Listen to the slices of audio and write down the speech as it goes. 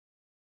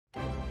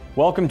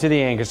Welcome to the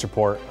Angus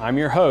Report. I'm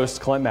your host,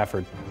 Clint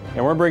Mefford,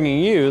 and we're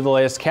bringing you the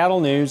latest cattle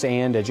news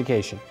and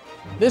education.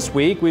 This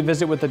week, we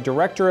visit with the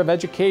Director of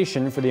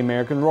Education for the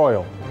American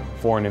Royal.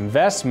 Foreign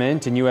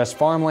investment in U.S.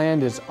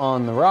 farmland is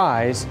on the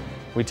rise.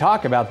 We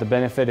talk about the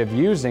benefit of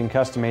using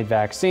custom-made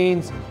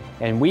vaccines,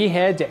 and we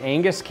head to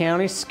Angus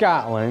County,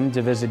 Scotland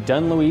to visit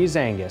Dunlouise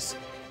Angus.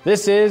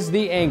 This is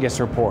the Angus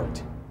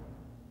Report.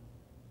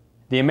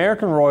 The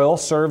American Royal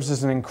serves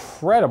as an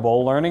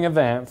incredible learning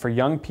event for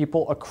young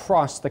people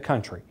across the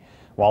country.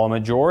 While a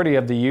majority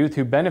of the youth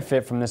who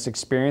benefit from this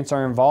experience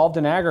are involved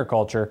in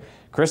agriculture,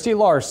 Christy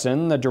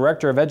Larson, the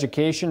Director of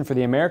Education for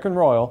the American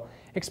Royal,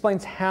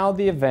 explains how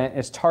the event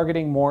is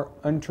targeting more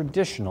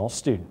untraditional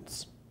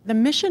students. The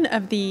mission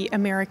of the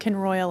American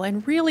Royal,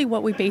 and really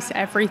what we base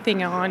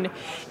everything on,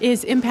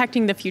 is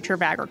impacting the future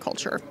of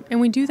agriculture.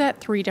 And we do that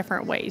three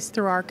different ways: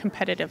 through our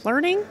competitive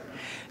learning,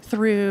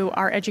 through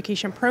our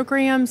education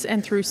programs,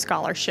 and through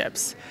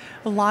scholarships.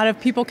 A lot of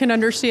people can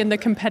understand the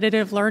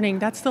competitive learning.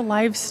 That's the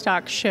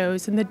livestock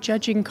shows and the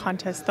judging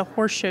contests, the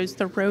horse shows,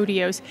 the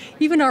rodeos.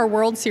 Even our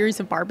World Series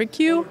of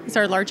Barbecue is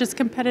our largest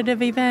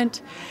competitive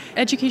event.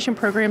 Education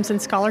programs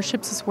and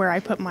scholarships is where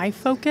I put my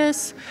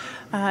focus.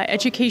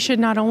 Education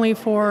not only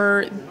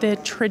for the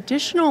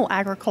traditional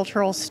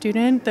agricultural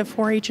student, the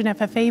 4-H and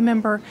FFA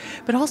member,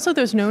 but also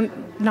those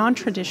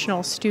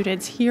non-traditional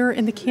students here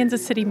in the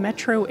Kansas City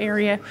metro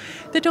area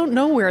that don't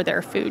know where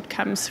their food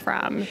comes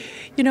from.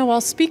 You know,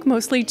 I'll speak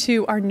mostly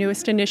to our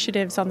newest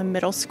initiatives on the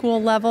middle school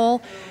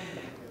level.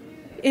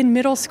 In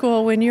middle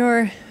school, when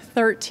you're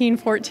 13,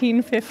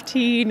 14,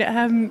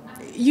 15,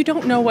 you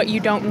don't know what you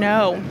don't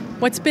know.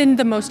 What's been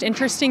the most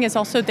interesting is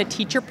also the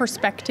teacher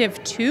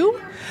perspective too.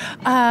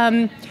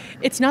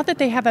 It's not that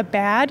they have a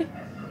bad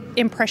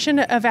impression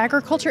of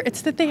agriculture,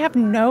 it's that they have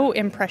no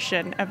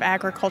impression of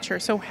agriculture.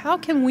 So how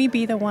can we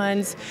be the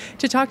ones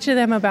to talk to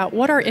them about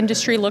what our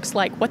industry looks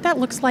like, what that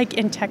looks like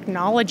in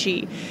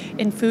technology,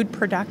 in food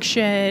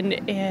production,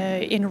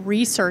 in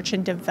research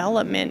and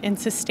development, in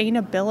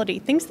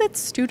sustainability, things that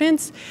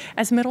students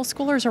as middle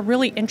schoolers are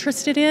really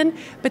interested in,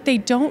 but they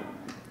don't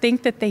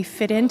think that they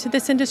fit into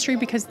this industry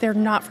because they're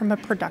not from a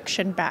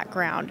production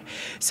background.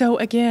 So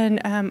again,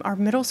 our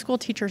middle school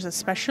teachers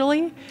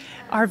especially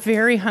are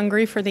very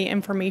hungry for the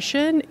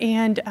information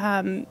and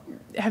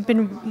have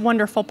been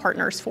wonderful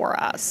partners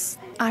for us.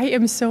 I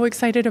am so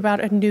excited about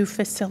a new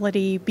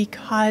facility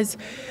because,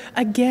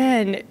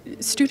 again,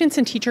 students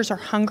and teachers are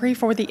hungry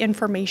for the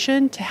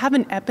information to have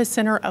an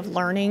epicenter of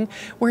learning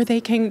where they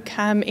can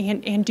come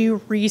and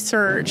do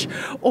research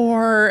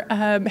or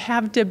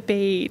have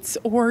debates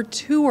or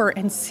tour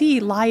and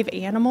see live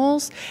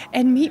animals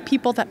and meet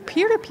people. That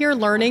peer-to-peer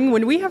learning,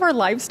 when we have our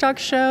livestock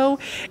show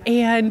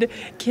and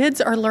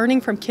kids are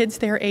learning from kids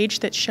their age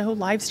that show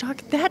livestock,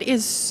 that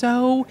is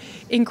so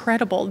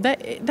incredible.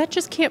 That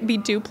just can't be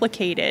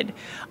duplicated.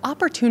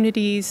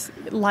 Opportunities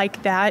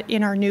like that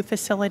in our new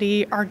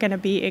facility are going to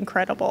be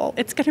incredible.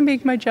 It's going to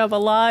make my job a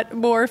lot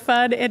more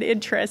fun and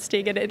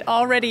interesting, and it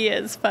already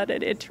is fun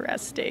and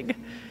interesting.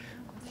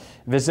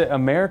 Visit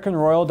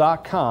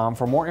AmericanRoyal.com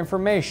for more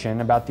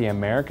information about the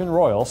American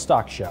Royal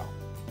Stock Show.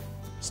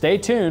 Stay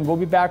tuned, we'll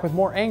be back with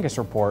more Angus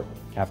Report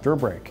after a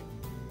break.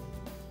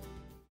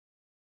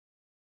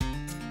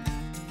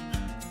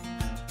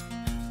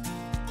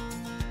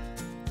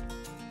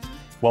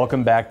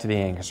 Welcome back to the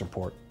Angus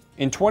Report.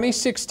 In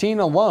 2016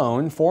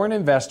 alone, foreign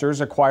investors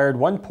acquired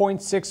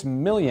 1.6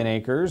 million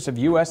acres of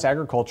U.S.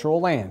 agricultural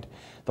land,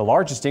 the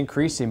largest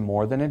increase in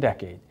more than a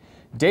decade.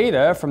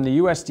 Data from the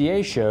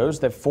USDA shows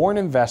that foreign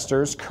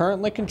investors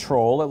currently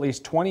control at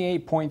least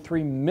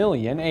 28.3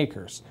 million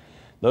acres.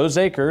 Those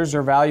acres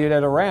are valued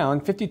at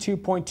around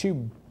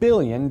 $52.2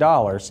 billion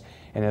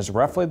and is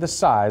roughly the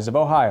size of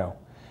Ohio.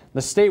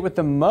 The state with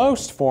the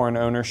most foreign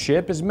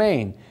ownership is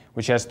Maine,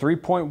 which has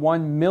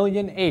 3.1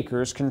 million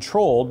acres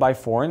controlled by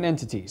foreign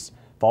entities,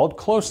 followed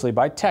closely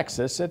by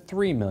Texas at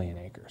 3 million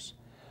acres.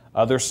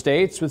 Other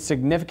states with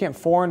significant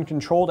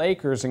foreign-controlled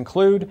acres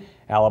include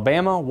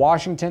Alabama,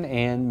 Washington,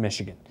 and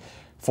Michigan.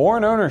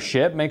 Foreign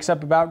ownership makes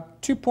up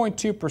about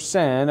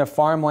 2.2% of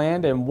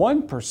farmland and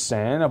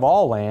 1% of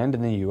all land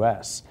in the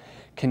U.S.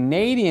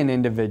 Canadian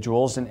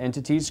individuals and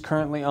entities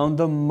currently own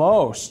the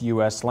most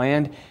U.S.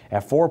 land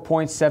at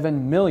 4.7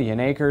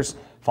 million acres,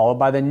 followed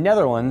by the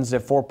Netherlands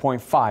at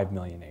 4.5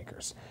 million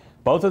acres.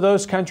 Both of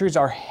those countries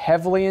are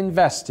heavily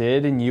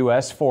invested in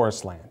U.S.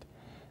 forest land.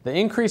 The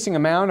increasing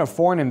amount of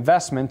foreign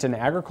investment in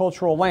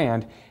agricultural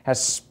land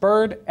has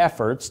spurred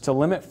efforts to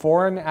limit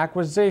foreign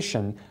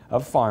acquisition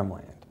of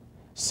farmland.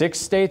 6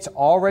 states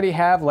already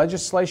have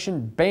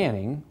legislation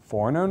banning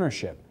foreign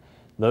ownership.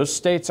 Those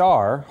states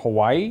are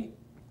Hawaii,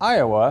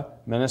 Iowa,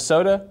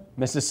 Minnesota,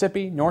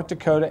 Mississippi, North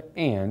Dakota,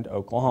 and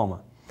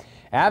Oklahoma.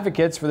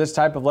 Advocates for this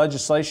type of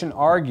legislation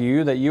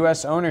argue that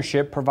U.S.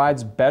 ownership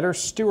provides better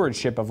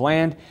stewardship of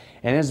land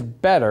and is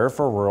better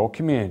for rural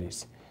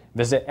communities.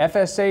 Visit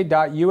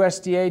fsa.usda.gov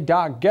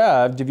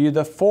to view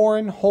the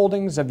Foreign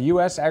Holdings of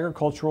U.S.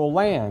 Agricultural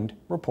Land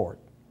report.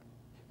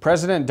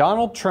 President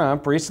Donald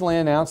Trump recently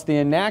announced the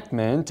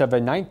enactment of a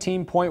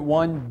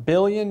 $19.1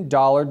 billion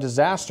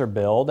disaster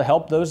bill to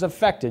help those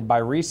affected by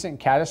recent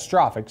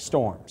catastrophic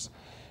storms.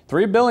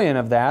 $3 billion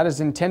of that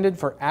is intended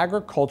for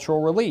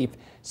agricultural relief,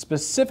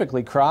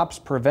 specifically crops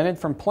prevented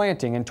from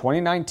planting in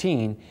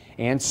 2019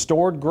 and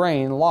stored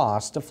grain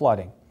lost to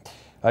flooding.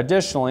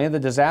 Additionally, the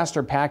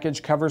disaster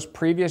package covers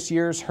previous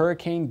year's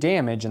hurricane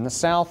damage in the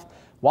south,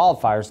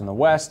 wildfires in the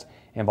west,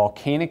 and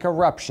volcanic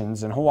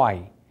eruptions in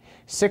Hawaii.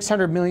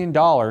 $600 million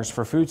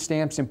for food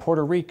stamps in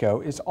Puerto Rico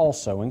is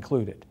also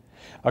included.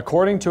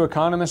 According to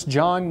economist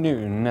John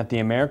Newton at the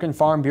American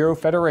Farm Bureau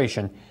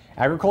Federation,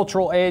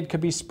 agricultural aid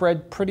could be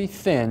spread pretty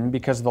thin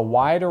because of the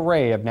wide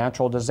array of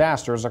natural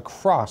disasters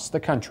across the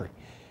country.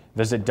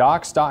 Visit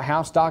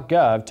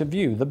docs.house.gov to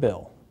view the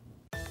bill.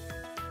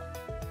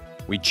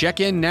 We check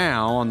in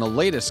now on the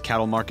latest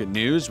cattle market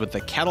news with the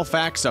Cattle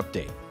Facts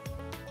Update.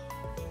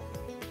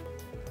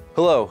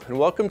 Hello, and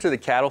welcome to the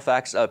Cattle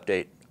Facts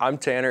Update. I'm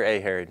Tanner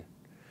Ahearn.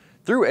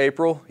 Through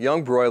April,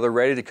 young broiler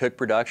ready-to-cook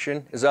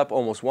production is up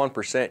almost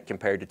 1%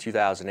 compared to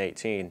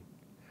 2018.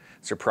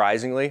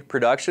 Surprisingly,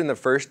 production in the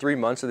first 3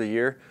 months of the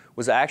year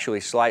was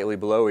actually slightly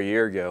below a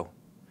year ago.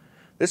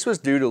 This was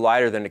due to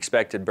lighter than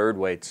expected bird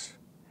weights.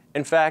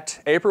 In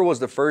fact, April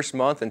was the first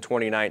month in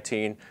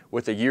 2019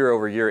 with a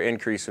year-over-year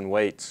increase in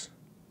weights.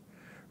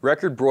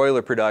 Record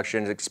broiler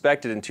production is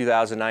expected in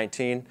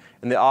 2019,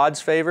 and the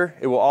odds favor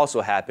it will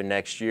also happen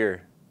next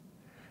year.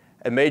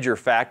 A major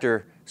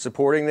factor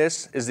supporting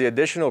this is the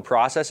additional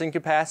processing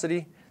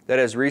capacity that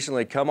has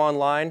recently come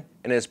online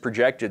and is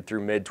projected through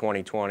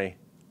mid-2020.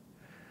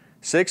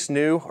 6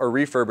 new or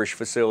refurbished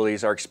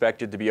facilities are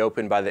expected to be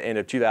open by the end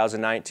of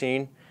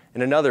 2019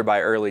 and another by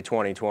early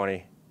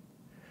 2020.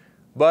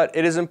 But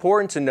it is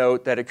important to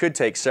note that it could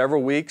take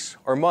several weeks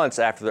or months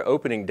after the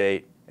opening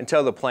date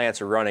until the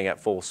plants are running at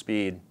full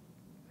speed.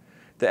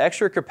 The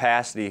extra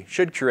capacity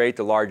should create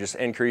the largest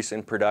increase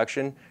in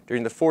production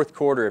during the fourth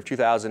quarter of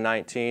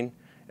 2019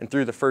 and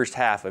through the first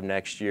half of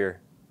next year.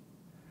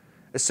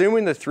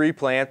 Assuming the 3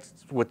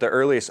 plants with the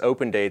earliest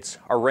open dates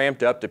are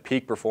ramped up to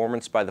peak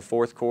performance by the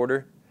fourth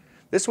quarter,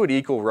 this would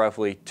equal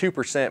roughly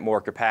 2%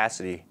 more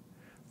capacity,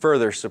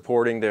 further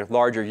supporting the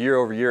larger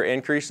year-over-year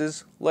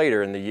increases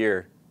later in the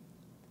year.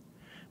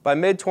 By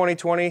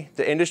mid-2020,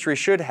 the industry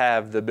should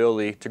have the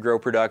ability to grow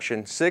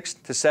production 6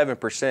 to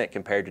 7%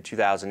 compared to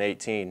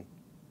 2018.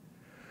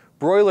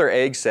 Broiler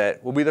egg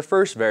set will be the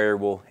first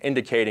variable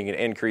indicating an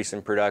increase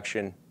in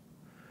production.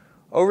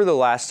 Over the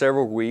last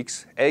several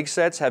weeks, egg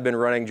sets have been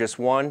running just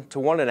 1 to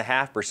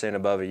 1.5%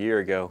 above a year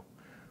ago,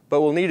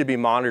 but will need to be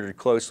monitored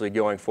closely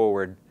going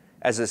forward,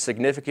 as a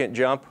significant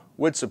jump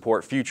would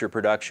support future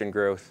production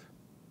growth.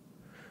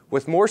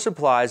 With more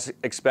supplies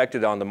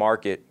expected on the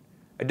market,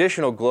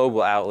 additional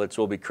global outlets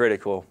will be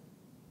critical.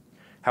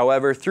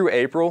 However, through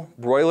April,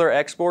 broiler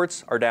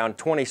exports are down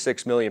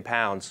 26 million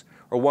pounds,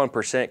 or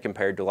 1%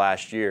 compared to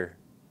last year.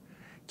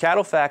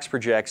 Cattle Facts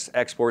projects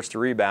exports to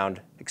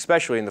rebound,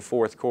 especially in the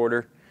fourth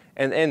quarter,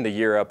 and end the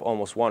year up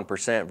almost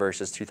 1%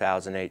 versus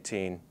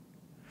 2018.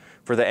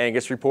 For the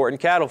Angus Report and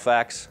Cattle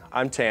Facts,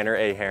 I'm Tanner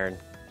Ahearn.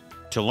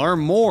 To learn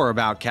more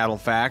about Cattle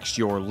Facts,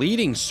 your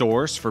leading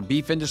source for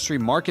beef industry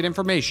market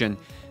information,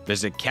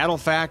 visit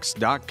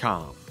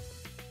cattlefacts.com.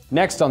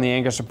 Next on the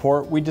Angus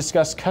Report, we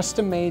discuss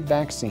custom-made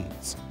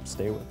vaccines.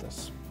 Stay with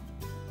us.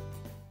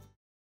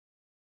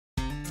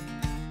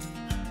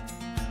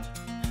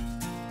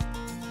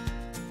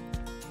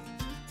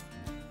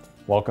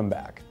 Welcome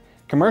back.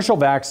 Commercial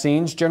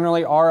vaccines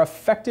generally are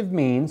effective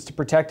means to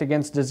protect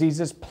against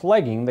diseases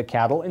plaguing the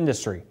cattle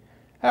industry.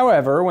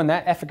 However, when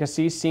that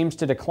efficacy seems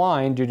to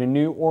decline due to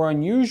new or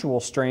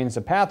unusual strains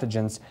of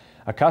pathogens,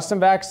 a custom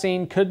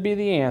vaccine could be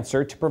the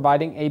answer to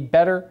providing a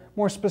better,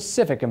 more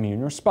specific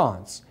immune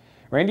response.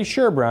 Randy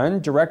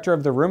Sherbrun, director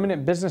of the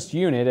Ruminant Business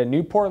Unit at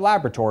Newport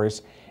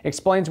Laboratories,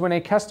 explains when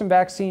a custom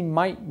vaccine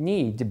might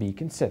need to be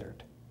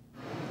considered.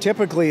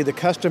 Typically, the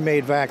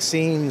custom-made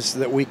vaccines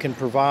that we can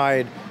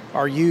provide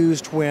are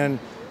used when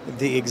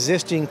the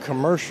existing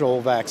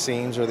commercial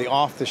vaccines or the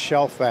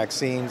off-the-shelf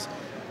vaccines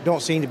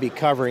don't seem to be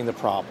covering the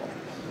problem.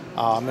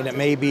 And it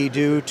may be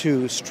due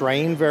to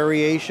strain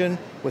variation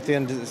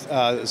within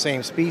the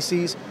same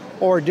species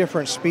or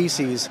different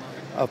species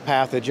of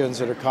pathogens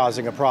that are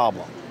causing a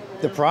problem.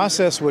 The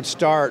process would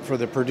start for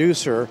the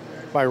producer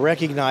by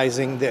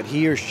recognizing that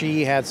he or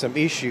she had some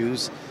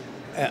issues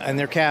in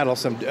their cattle,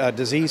 some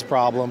disease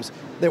problems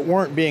that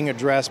weren't being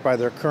addressed by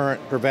their current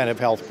preventive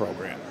health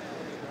program.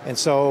 And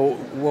so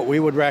what we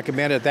would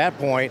recommend at that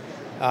point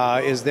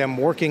is them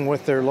working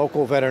with their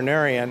local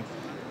veterinarian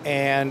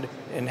and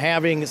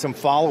having some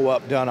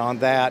follow-up done on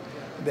that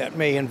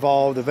may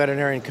involve the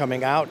veterinarian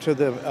coming out to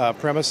the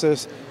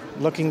premises,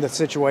 looking the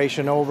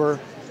situation over,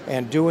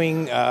 and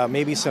doing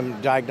maybe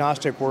some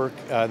diagnostic work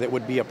that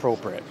would be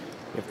appropriate.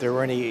 If there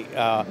were any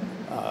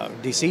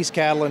deceased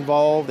cattle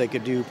involved, they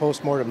could do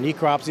post-mortem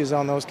necropsies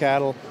on those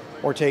cattle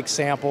or take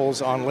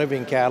samples on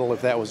living cattle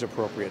if that was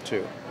appropriate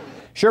too.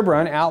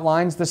 Sherbrun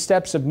outlines the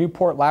steps of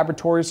Newport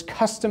Laboratories'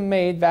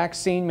 custom-made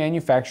vaccine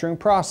manufacturing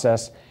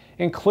process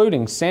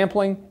including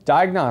sampling,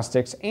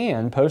 diagnostics,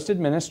 and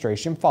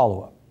post-administration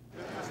follow-up.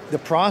 The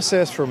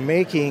process for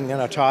making an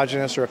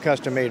autogenous or a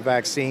custom-made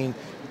vaccine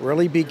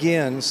really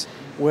begins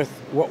with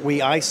what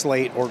we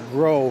isolate or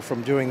grow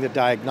from doing the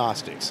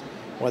diagnostics,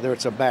 whether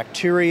it's a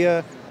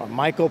bacteria, a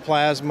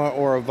mycoplasma,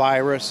 or a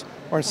virus,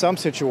 or in some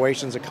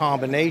situations a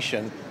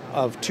combination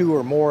of two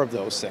or more of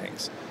those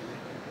things.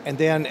 And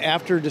then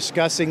after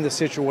discussing the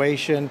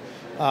situation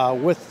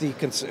with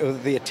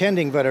the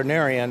attending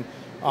veterinarian,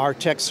 our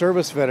tech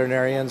service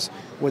veterinarians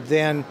would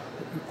then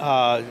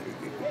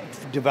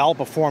develop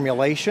a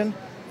formulation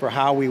for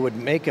how we would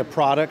make a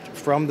product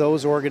from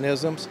those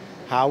organisms,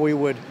 how we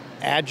would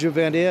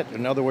adjuvant it,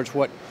 in other words,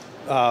 what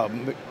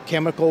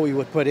chemical we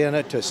would put in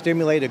it to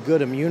stimulate a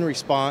good immune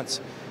response,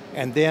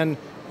 and then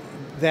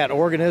that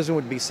organism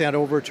would be sent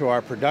over to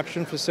our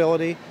production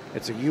facility.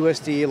 It's a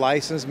USDA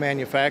licensed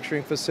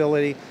manufacturing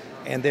facility,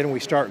 and then we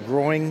start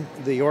growing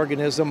the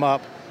organism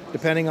up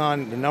depending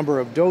on the number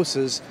of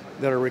doses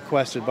that are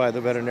requested by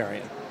the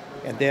veterinarian.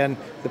 And then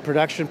the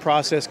production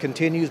process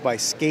continues by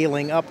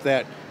scaling up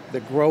the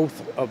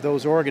growth of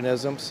those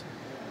organisms.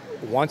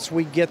 Once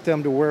we get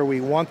them to where we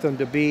want them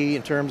to be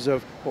in terms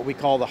of what we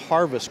call the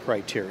harvest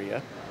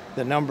criteria,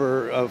 the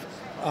number of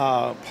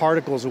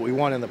particles that we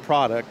want in the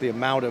product, the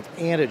amount of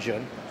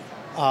antigen,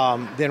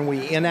 then we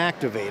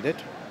inactivate it,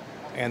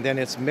 and then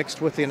it's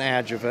mixed with an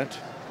adjuvant,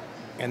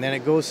 and then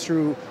it goes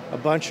through a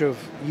bunch of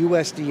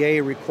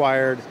USDA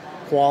required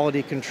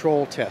quality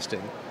control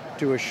testing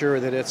to assure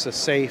that it's a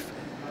safe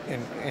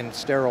and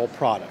sterile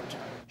product.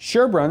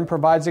 Sherbrun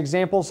provides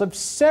examples of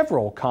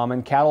several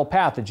common cattle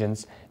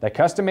pathogens that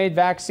custom-made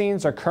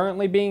vaccines are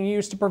currently being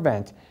used to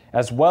prevent,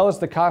 as well as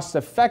the cost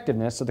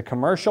effectiveness of the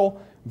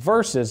commercial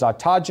versus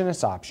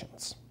autogenous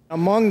options.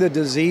 Among the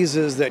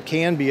diseases that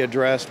can be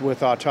addressed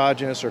with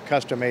autogenous or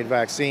custom-made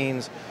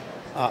vaccines,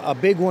 a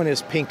big one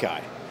is pink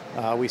eye.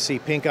 We see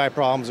pink eye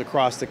problems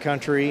across the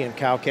country in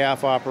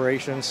cow-calf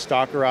operations,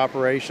 stocker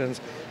operations,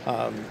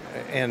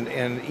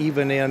 and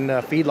even in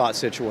feedlot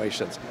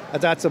situations.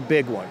 That's a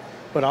big one.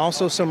 But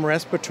also some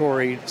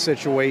respiratory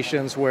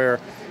situations where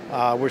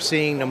we're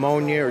seeing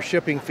pneumonia or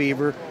shipping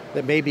fever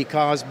that may be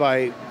caused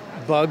by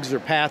bugs or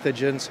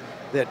pathogens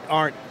that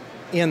aren't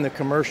in the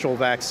commercial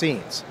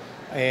vaccines.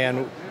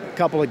 And a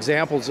couple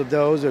examples of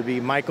those would be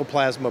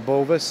Mycoplasma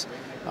bovis,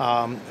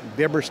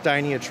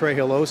 Bibersteinia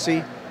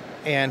trachelosi,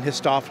 and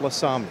Histophilus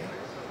somni.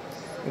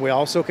 We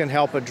also can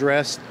help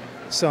address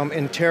some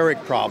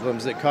enteric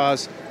problems that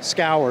cause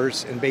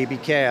scours in baby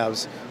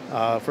calves,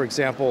 for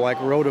example, like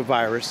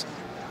rotavirus.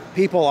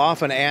 People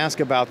often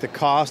ask about the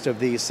cost of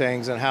these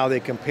things and how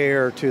they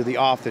compare to the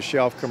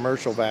off-the-shelf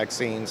commercial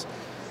vaccines.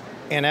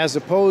 And as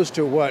opposed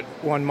to what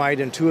one might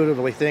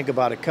intuitively think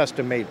about a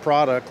custom-made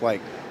product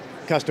like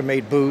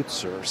custom-made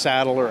boots or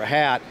saddle or a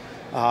hat,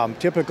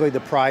 typically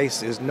the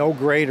price is no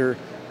greater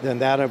than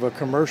that of a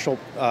commercial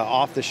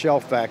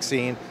off-the-shelf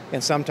vaccine,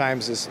 and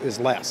sometimes is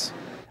less.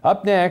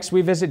 Up next,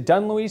 we visit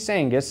Dunlouise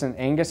Angus in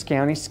Angus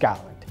County,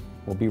 Scotland.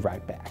 We'll be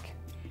right back.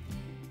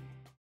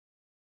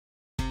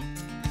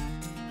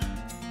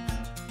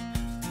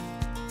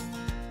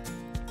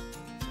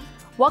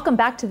 Welcome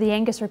back to the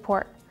Angus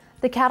Report.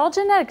 The cattle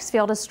genetics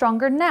field is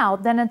stronger now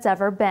than it's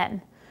ever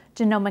been.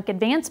 Genomic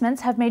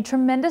advancements have made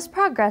tremendous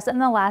progress in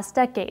the last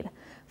decade,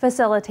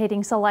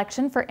 facilitating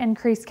selection for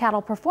increased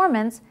cattle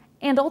performance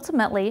and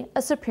ultimately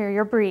a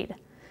superior breed.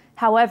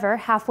 However,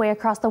 halfway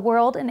across the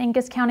world in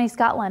Angus County,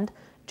 Scotland,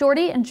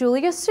 Geordie and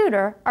Julia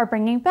Suter are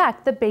bringing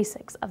back the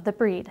basics of the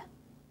breed.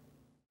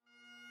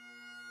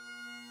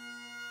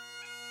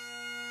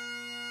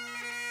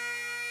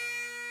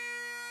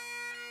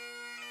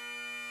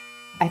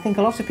 I think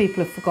a lot of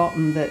people have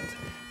forgotten that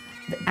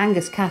the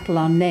Angus cattle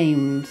are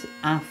named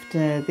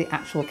after the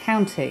actual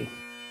county,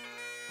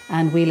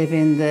 and we live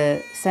in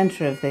the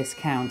centre of this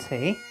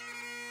county.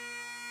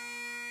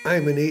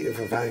 I'm a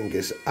native of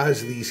Angus,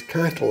 as these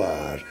cattle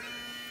are,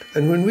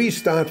 and when we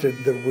started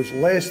there was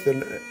less than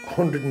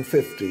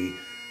 150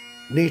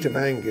 native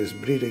Angus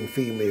breeding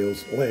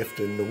females left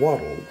in the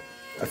world.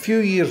 A few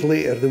years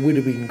later they would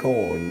have been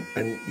gone,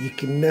 and you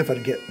can never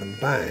get them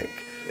back.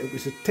 It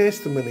was a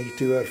testimony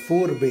to our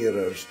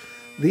forebearers.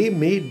 They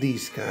made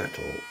these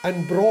cattle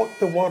and brought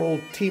the world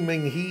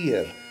teeming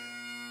here.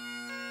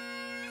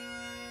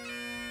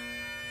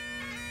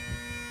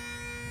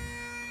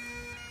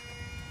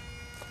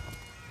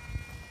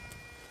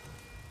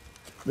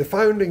 The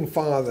founding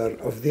father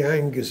of the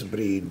Angus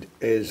breed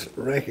is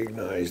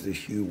recognised as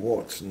Hugh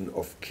Watson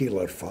of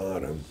Keeler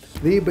Farm.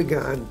 They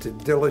began to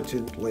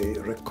diligently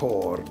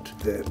record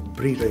the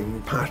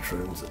breeding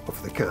patterns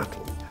of the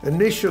cattle.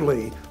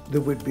 Initially, they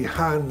would be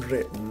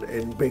handwritten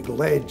in big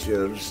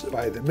ledgers.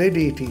 By the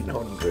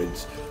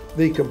mid-1800s,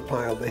 they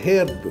compiled a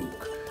herd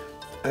book,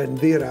 and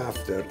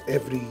thereafter,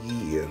 every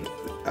year,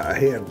 a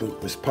herd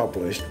book was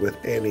published with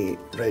any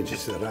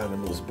registered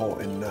animals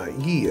bought in that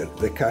year,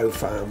 the cow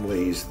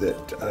families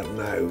that are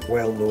now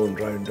well known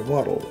round the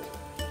world.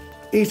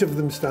 8 of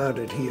them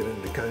started here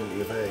in the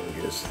county of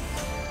Angus.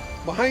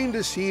 Behind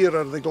us here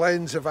are the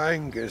Glens of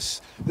Angus.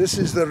 This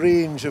is the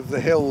range of the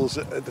hills,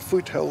 the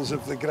foothills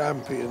of the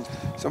Grampians.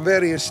 Some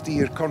very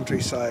austere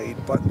countryside,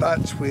 but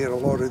that's where a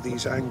lot of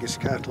these Angus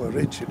cattle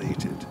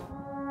originated.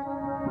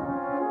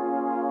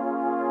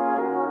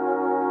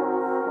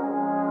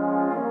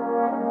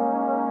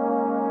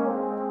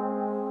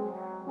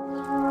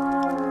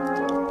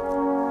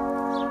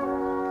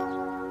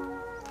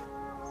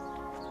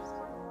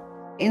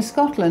 In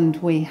Scotland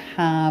we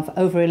have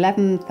over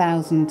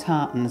 11,000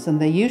 tartans, and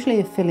they're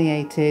usually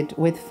affiliated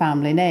with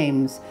family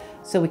names.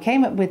 So we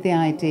came up with the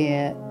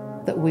idea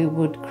that we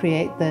would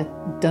create the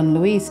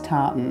Dunlouise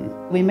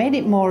tartan. We made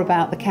it more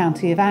about the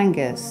county of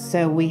Angus,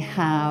 so we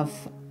have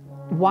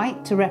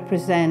white to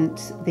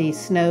represent the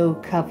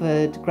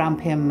snow-covered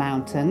Grampian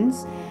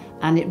Mountains,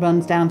 and it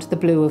runs down to the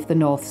blue of the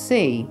North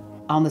Sea.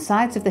 On the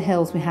sides of the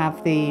hills we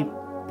have the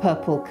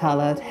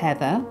purple-coloured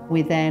heather.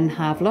 We then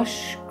have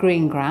lush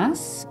green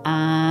grass,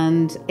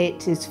 and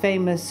it is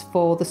famous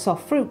for the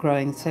soft fruit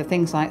growing, so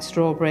things like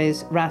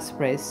strawberries,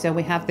 raspberries. So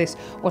we have this,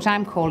 what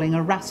I'm calling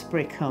a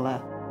raspberry colour.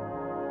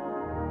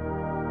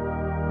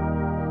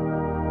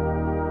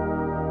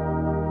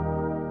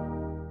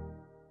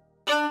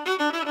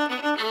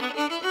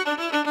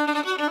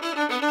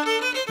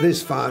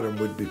 This farm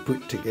would be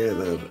put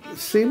together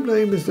same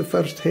time as the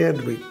first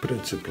Herdwick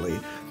principally.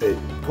 It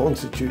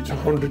constitutes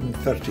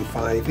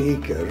 135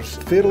 acres,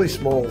 fairly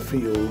small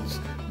fields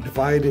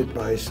divided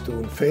by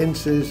stone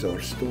fences or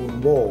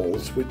stone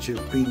walls which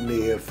have been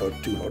there for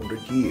 200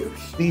 years.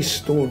 These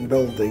stone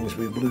buildings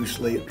with blue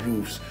slate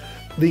roofs,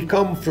 they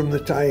come from the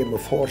time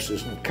of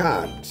horses and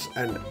carts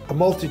and a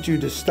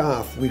multitude of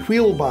staff with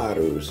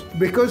wheelbarrows.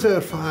 Because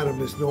our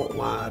farm is not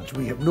large,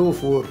 we have no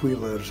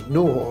four-wheelers,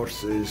 no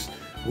horses.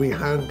 We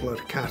handle our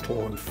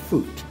cattle on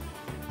foot.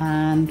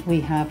 And we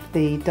have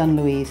the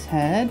Dunlouise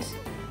herd.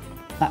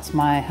 That's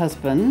my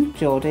husband,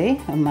 Geordie,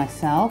 and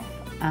myself.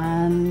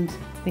 And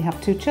we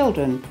have two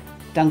children,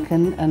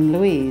 Duncan and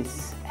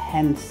Louise,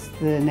 hence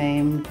the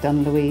name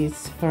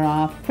Dunlouise for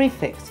our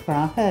prefix, for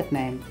our herd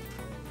name.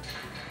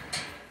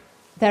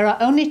 There are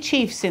only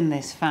chiefs in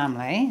this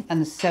family,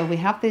 and so we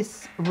have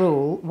this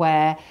rule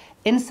where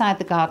inside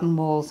the garden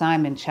walls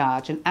I'm in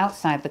charge, and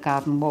outside the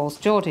garden walls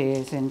Geordie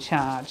is in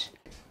charge.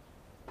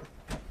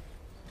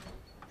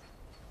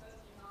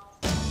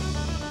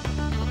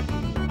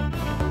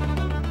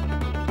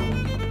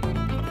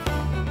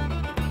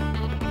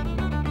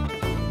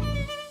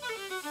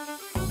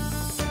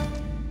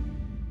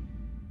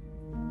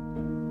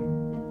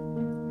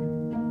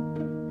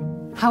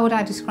 How would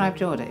I describe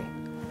Geordie?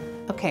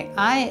 Okay,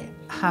 I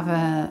have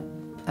a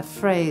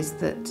phrase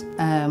that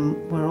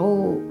we're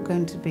all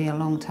going to be a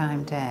long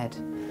time dead.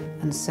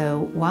 And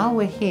so while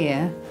we're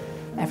here,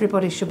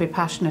 everybody should be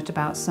passionate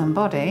about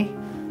somebody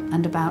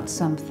and about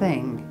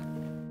something.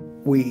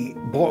 We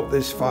bought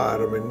this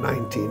farm in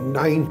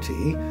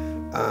 1990,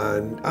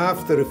 and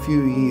after a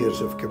few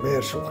years of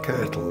commercial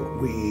cattle,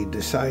 we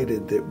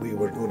decided that we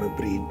were going to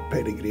breed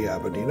pedigree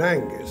Aberdeen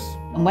Angus.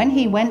 And when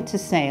he went to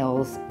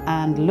sales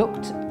and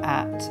looked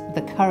at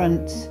the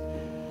current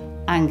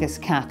Angus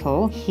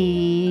cattle,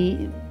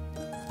 he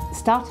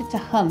started to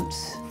hunt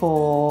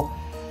for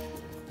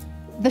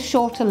the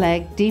shorter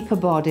leg, deeper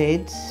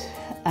bodied,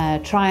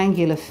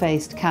 triangular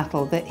faced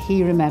cattle that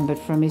he remembered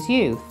from his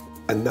youth.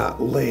 And that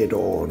led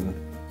on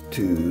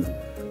to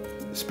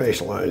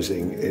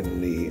specialising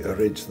in the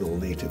original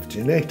native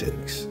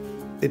genetics.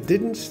 It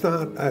didn't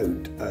start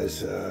out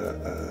as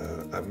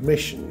a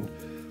mission,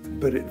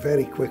 but it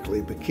very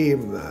quickly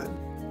became that.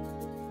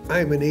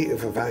 I'm a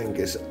native of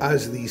Angus,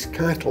 as these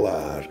cattle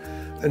are,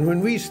 and when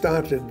we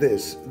started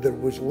this, there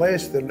was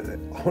less than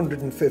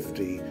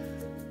 150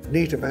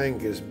 native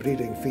Angus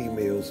breeding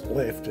females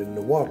left in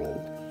the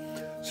world.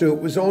 So it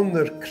was on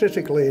their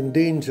critically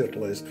endangered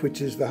list,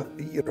 which is the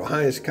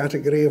highest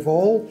category of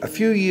all. A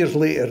few years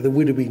later, they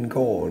would have been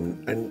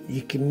gone, and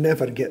you can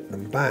never get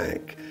them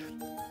back.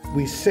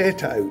 We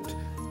set out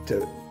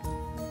to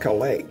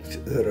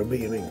collect the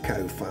remaining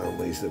cow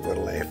families that were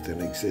left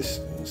in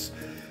existence.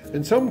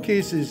 In some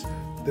cases,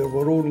 there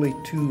were only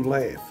 2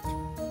 left.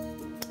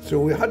 So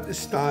we had to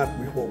start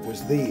with what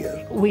was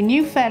there. We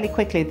knew fairly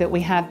quickly that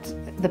we had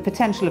the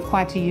potential of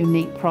quite a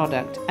unique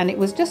product, and it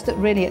was just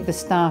really at the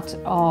start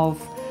of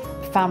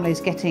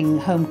families getting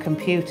home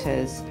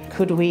computers.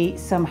 Could we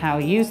somehow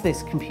use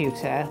this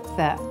computer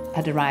that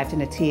had arrived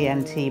in a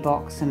TNT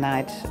box and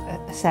I'd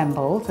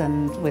assembled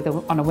and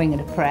on a wing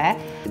and a prayer?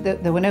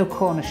 There were no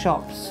corner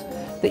shops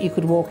that you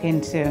could walk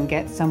into and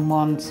get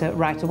someone to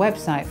write a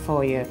website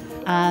for you.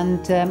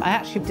 And I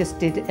actually just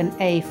did an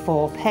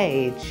A4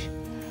 page,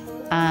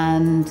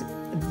 and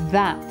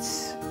that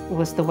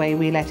was the way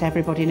we let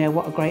everybody know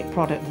what a great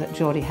product that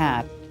Geordie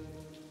had.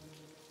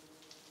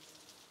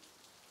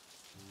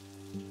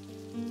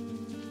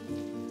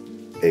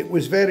 It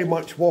was very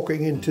much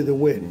walking into the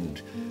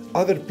wind.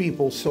 Other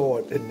people saw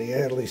it in the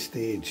early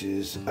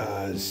stages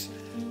as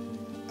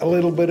a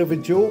little bit of a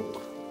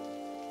joke.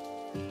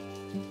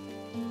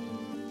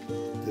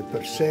 The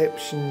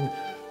perception,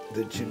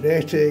 the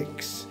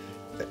genetics,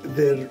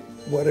 there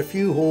were a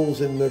few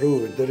holes in the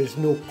road, there is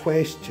no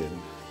question.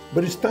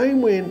 But as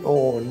time went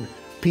on,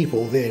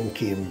 people then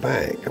came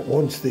back.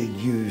 Once they'd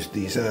used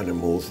these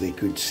animals, they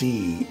could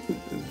see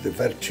the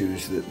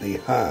virtues that they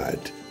had.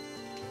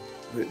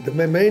 The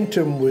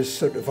momentum was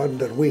sort of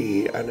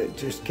underway and it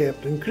just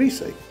kept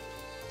increasing.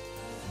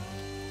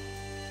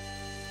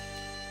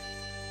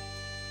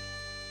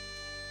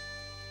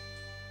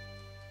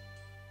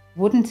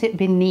 Wouldn't it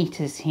be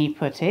neat, as he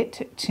put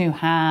it, to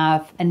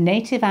have a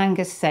native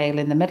Angus sale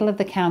in the middle of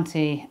the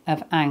county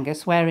of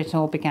Angus, where it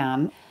all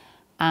began?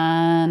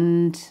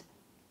 And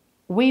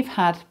we've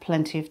had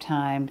plenty of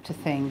time to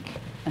think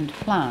and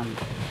plan.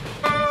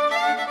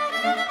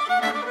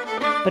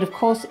 But of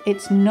course,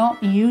 it's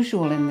not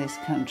usual in this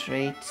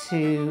country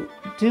to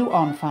do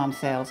on-farm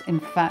sales. In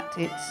fact,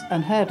 it's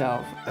unheard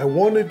of. I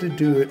wanted to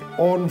do it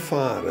on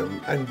farm,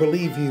 and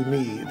believe you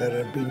me,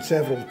 there have been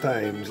several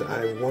times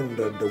I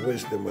wondered the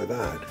wisdom of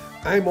that.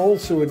 I'm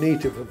also a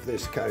native of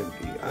this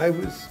county. I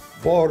was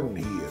born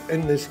here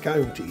in this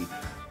county,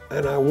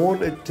 and I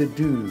wanted to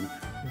do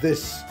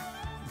this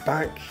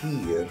back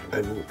here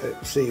and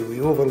say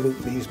we overlook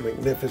these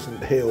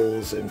magnificent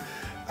hills, and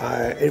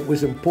it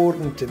was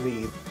important to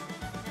me.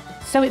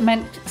 So it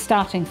meant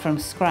starting from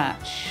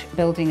scratch,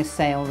 building a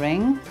sail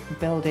ring,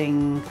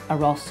 building a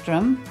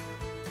rostrum,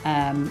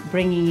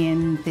 bringing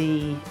in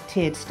the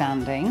tiered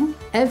standing.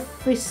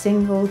 Every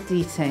single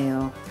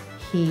detail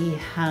he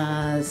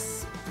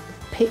has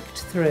picked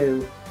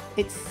through.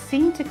 It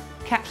seemed to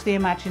catch the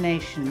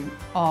imagination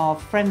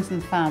of friends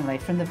and family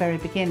from the very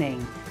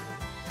beginning.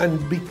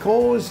 And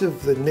because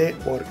of the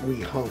network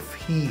we have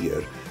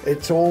here,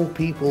 it's all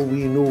people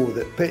we know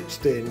that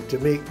pitched in to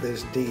make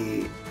this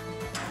day.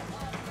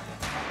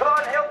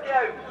 God help you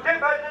out,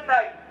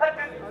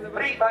 2009,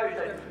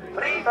 3,000,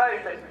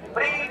 3,000,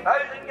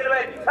 3,000 get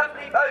away,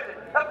 3,000,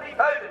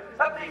 3,000,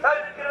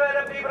 3,000 get away,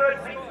 and people are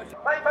asleep.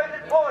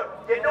 5,004,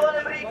 you know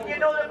the breed, you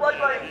know the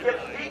bloodline, you've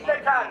seen the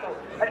cattle,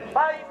 and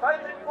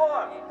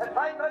 5,004, and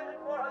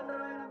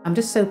 5,400. I'm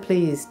just so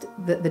pleased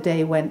that the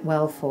day went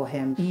well for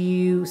him.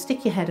 You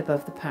stick your head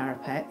above the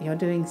parapet, you're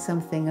doing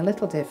something a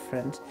little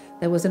different.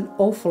 There was an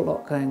awful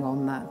lot going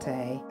on that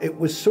day. It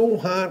was so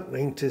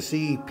heartening to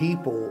see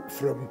people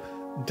from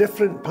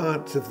different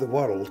parts of the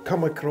world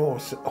come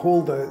across,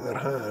 hold out their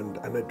hand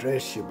and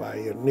address you by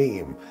your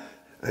name.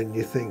 And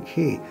you think,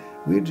 hey,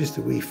 we're just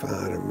a wee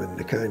farm in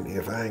the county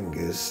of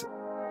Angus.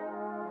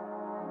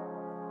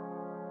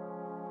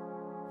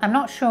 I'm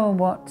not sure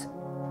what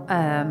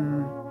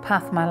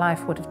path my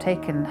life would have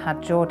taken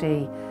had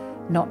Geordie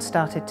not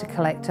started to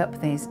collect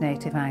up these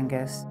native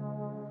Angus.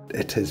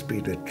 It has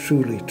been a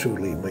truly,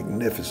 truly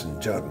magnificent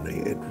journey.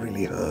 It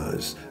really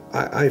has.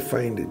 I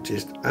find it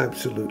just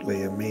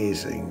absolutely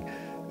amazing,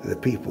 the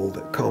people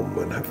that come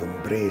and have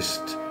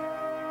embraced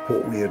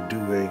what we are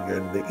doing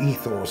and the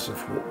ethos of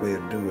what we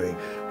are doing,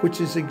 which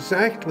is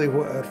exactly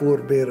what our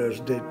forebears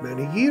did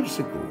many years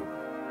ago.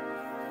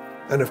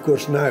 And of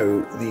course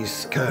now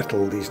these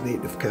cattle, these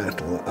native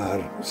cattle,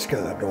 are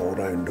scattered all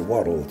around the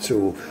world,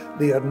 so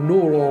they are no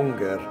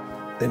longer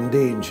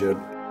endangered.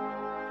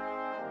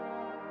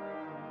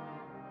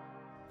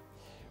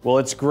 Well,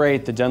 it's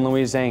great that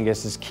Dunlouise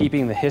Angus is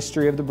keeping the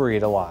history of the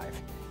breed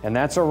alive. And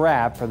that's a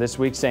wrap for this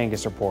week's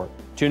Angus Report.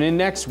 Tune in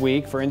next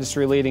week for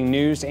industry-leading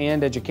news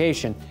and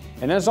education.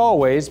 And as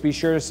always, be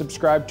sure to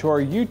subscribe to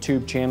our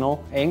YouTube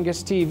channel,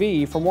 Angus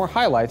TV, for more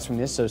highlights from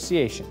the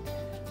association.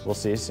 We'll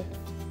see you soon.